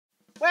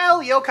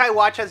Well, Yokai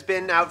Watch has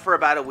been out for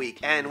about a week,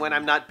 and when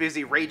I'm not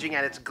busy raging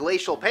at its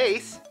glacial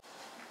pace,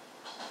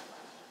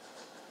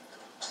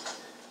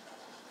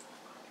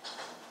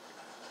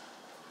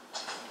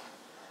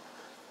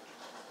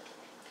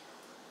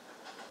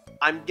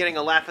 I'm getting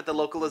a laugh at the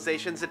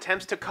localization's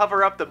attempts to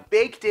cover up the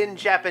baked-in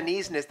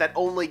Japaneseness that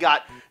only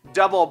got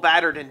double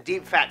battered and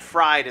deep-fat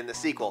fried in the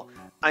sequel.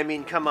 I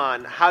mean, come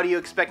on, how do you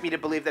expect me to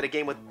believe that a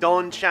game with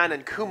Don-chan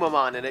and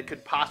Kumamon in it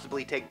could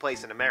possibly take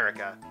place in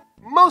America?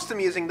 Most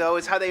amusing, though,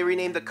 is how they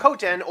renamed the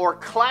Koten, or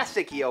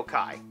classic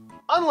yokai.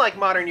 Unlike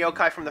modern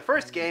yokai from the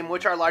first game,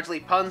 which are largely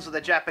puns with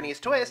a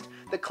Japanese twist,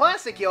 the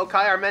classic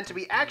yokai are meant to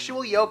be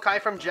actual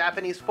yokai from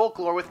Japanese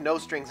folklore with no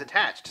strings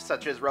attached,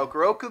 such as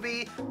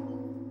Rokurokubi,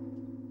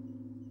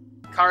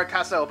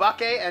 Karakasa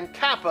Obake, and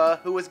Kappa,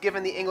 who was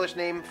given the English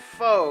name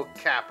Faux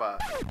Kappa.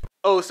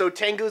 Oh, so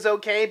Tengu's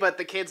okay, but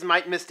the kids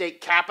might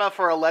mistake Kappa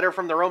for a letter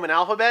from the Roman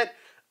alphabet?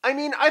 I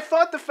mean, I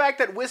thought the fact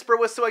that Whisper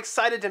was so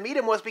excited to meet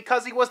him was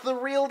because he was the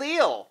real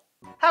deal.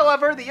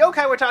 However, the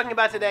yokai we're talking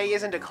about today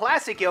isn't a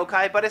classic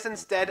yokai, but is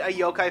instead a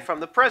yokai from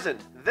the present.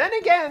 Then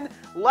again,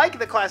 like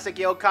the classic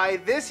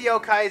yokai, this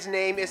yokai's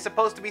name is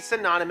supposed to be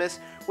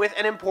synonymous with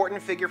an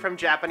important figure from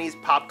Japanese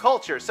pop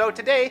culture. So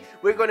today,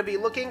 we're going to be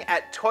looking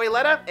at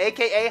Toiletta,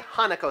 aka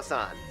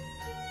Hanako-san.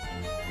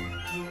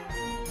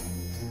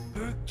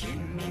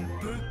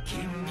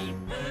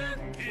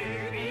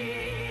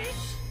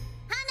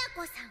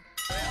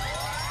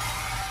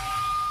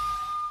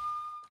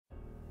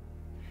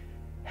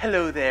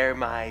 Hello there,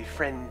 my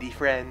friendly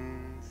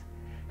friends.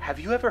 Have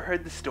you ever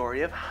heard the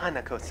story of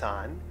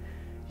Hanako-san?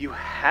 You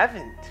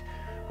haven't?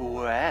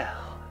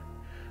 Well,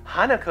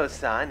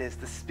 Hanako-san is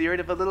the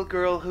spirit of a little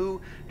girl who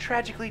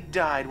tragically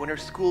died when her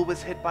school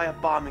was hit by a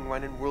bombing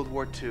run in World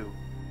War II.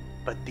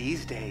 But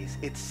these days,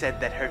 it's said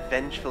that her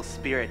vengeful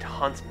spirit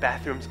haunts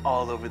bathrooms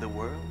all over the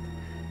world.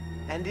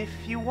 And if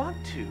you want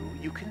to,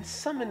 you can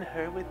summon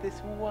her with this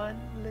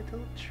one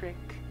little trick.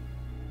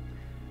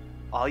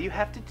 All you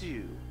have to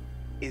do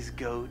is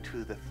go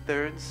to the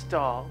third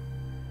stall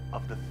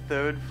of the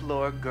third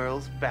floor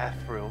girls'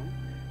 bathroom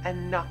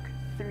and knock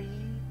 3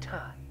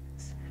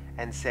 times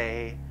and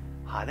say,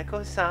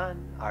 "Hanako-san,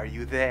 are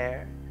you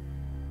there?"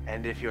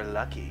 And if you're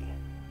lucky,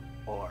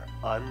 or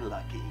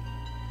unlucky,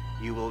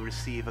 you will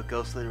receive a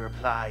ghostly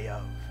reply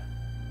of,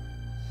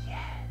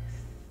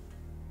 "Yes."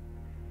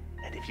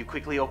 And if you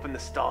quickly open the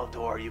stall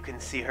door, you can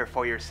see her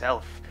for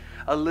yourself.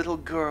 A little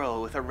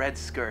girl with a red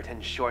skirt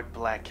and short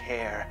black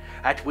hair,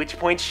 at which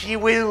point she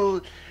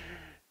will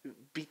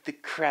beat the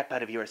crap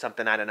out of you or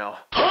something, I don't know.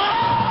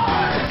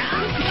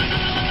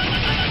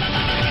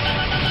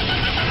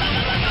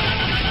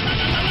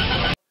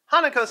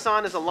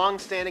 Hanako-san is a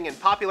long-standing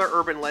and popular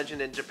urban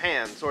legend in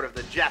Japan, sort of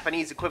the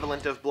Japanese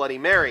equivalent of Bloody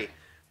Mary.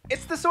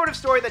 It's the sort of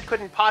story that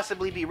couldn't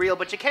possibly be real,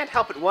 but you can't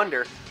help but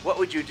wonder, what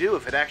would you do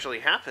if it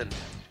actually happened?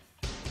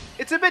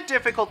 It's a bit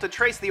difficult to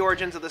trace the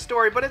origins of the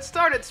story, but it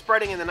started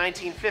spreading in the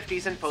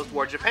 1950s in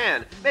post-war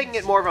Japan, making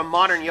it more of a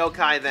modern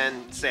yokai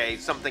than, say,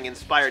 something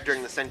inspired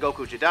during the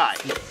Sengoku Jidai.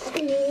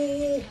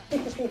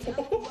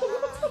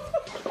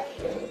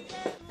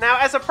 Now,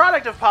 as a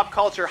product of pop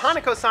culture,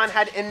 Hanako-san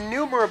had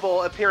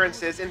innumerable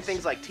appearances in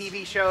things like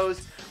TV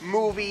shows,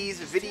 movies,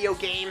 video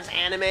games,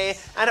 anime,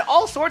 and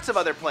all sorts of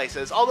other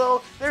places,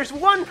 although there's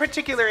one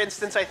particular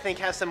instance I think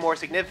has some more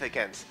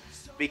significance.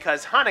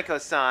 Because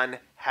Hanako-san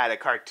had a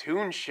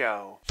cartoon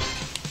show.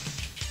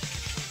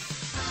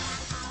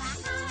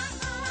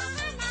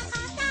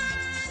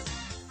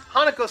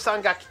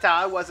 Hanako-san ga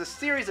Kita was a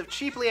series of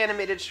cheaply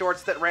animated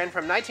shorts that ran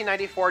from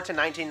 1994 to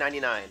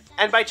 1999.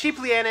 And by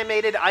cheaply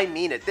animated, I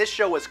mean it. This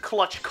show was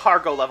clutch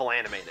cargo level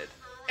animated.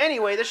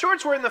 Anyway, the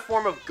shorts were in the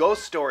form of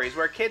ghost stories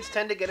where kids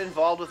tend to get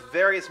involved with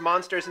various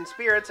monsters and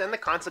spirits and the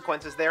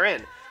consequences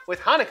therein,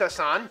 with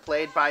Hanako-san,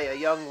 played by a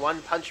young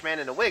one-punch man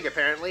in a wig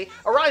apparently,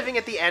 arriving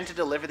at the end to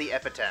deliver the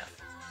epitaph.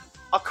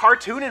 A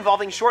cartoon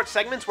involving short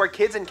segments where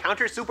kids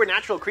encounter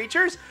supernatural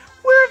creatures?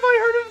 Where have I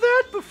heard of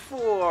that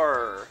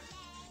before?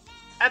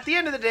 At the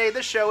end of the day,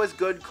 this show is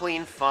good,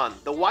 clean fun.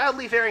 The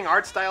wildly varying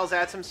art styles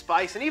add some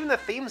spice, and even the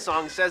theme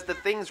song says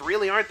that things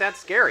really aren't that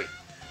scary.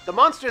 The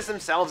monsters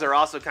themselves are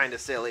also kinda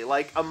silly,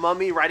 like a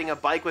mummy riding a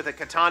bike with a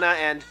katana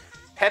and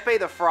Pepe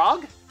the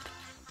Frog?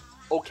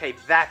 Okay,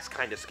 that's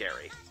kinda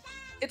scary.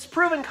 It's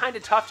proven kinda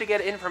tough to get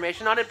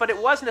information on it, but it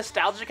was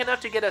nostalgic enough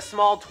to get a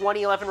small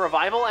 2011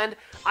 revival, and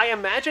I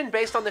imagine,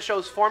 based on the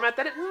show's format,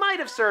 that it might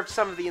have served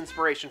some of the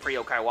inspiration for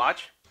Yokai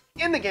Watch.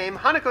 In the game,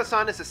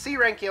 Hanako-san is a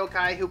C-rank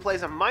yokai who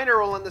plays a minor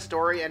role in the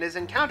story and is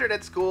encountered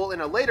at school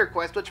in a later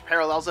quest which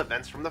parallels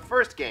events from the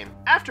first game,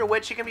 after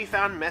which he can be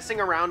found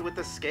messing around with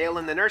the scale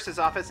in the nurse's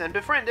office and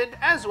befriended,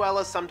 as well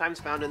as sometimes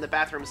found in the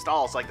bathroom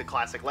stalls like the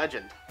classic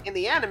legend. In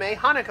the anime,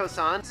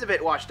 Hanako-san is a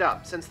bit washed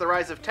up, since the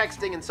rise of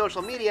texting and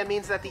social media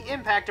means that the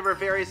impact of her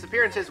various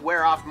appearances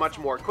wear off much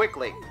more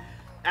quickly.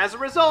 As a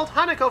result,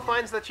 Hanako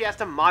finds that she has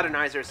to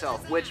modernize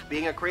herself, which,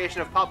 being a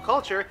creation of pop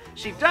culture,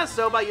 she does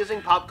so by using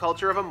pop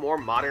culture of a more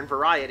modern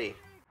variety.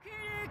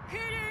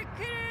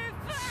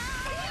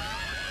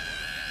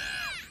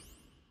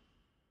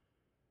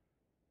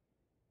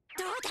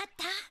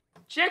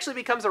 She actually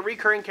becomes a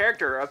recurring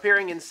character,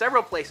 appearing in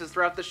several places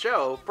throughout the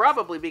show,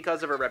 probably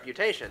because of her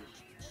reputation.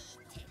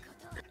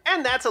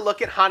 And that's a look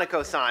at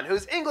Hanako-san,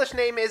 whose English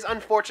name is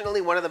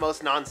unfortunately one of the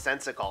most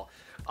nonsensical.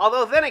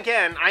 Although then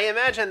again, I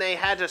imagine they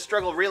had to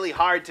struggle really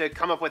hard to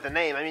come up with a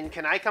name. I mean,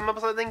 can I come up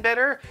with something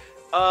better?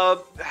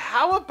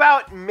 How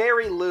about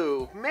Mary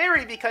Lou?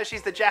 Mary because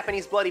she's the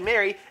Japanese Bloody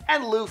Mary,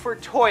 and Lou for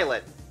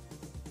toilet.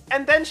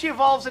 And then she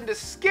evolves into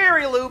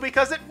Scary Lou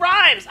because it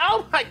rhymes!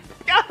 Oh my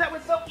god, that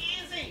was so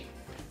easy!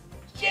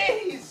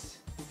 Jeez!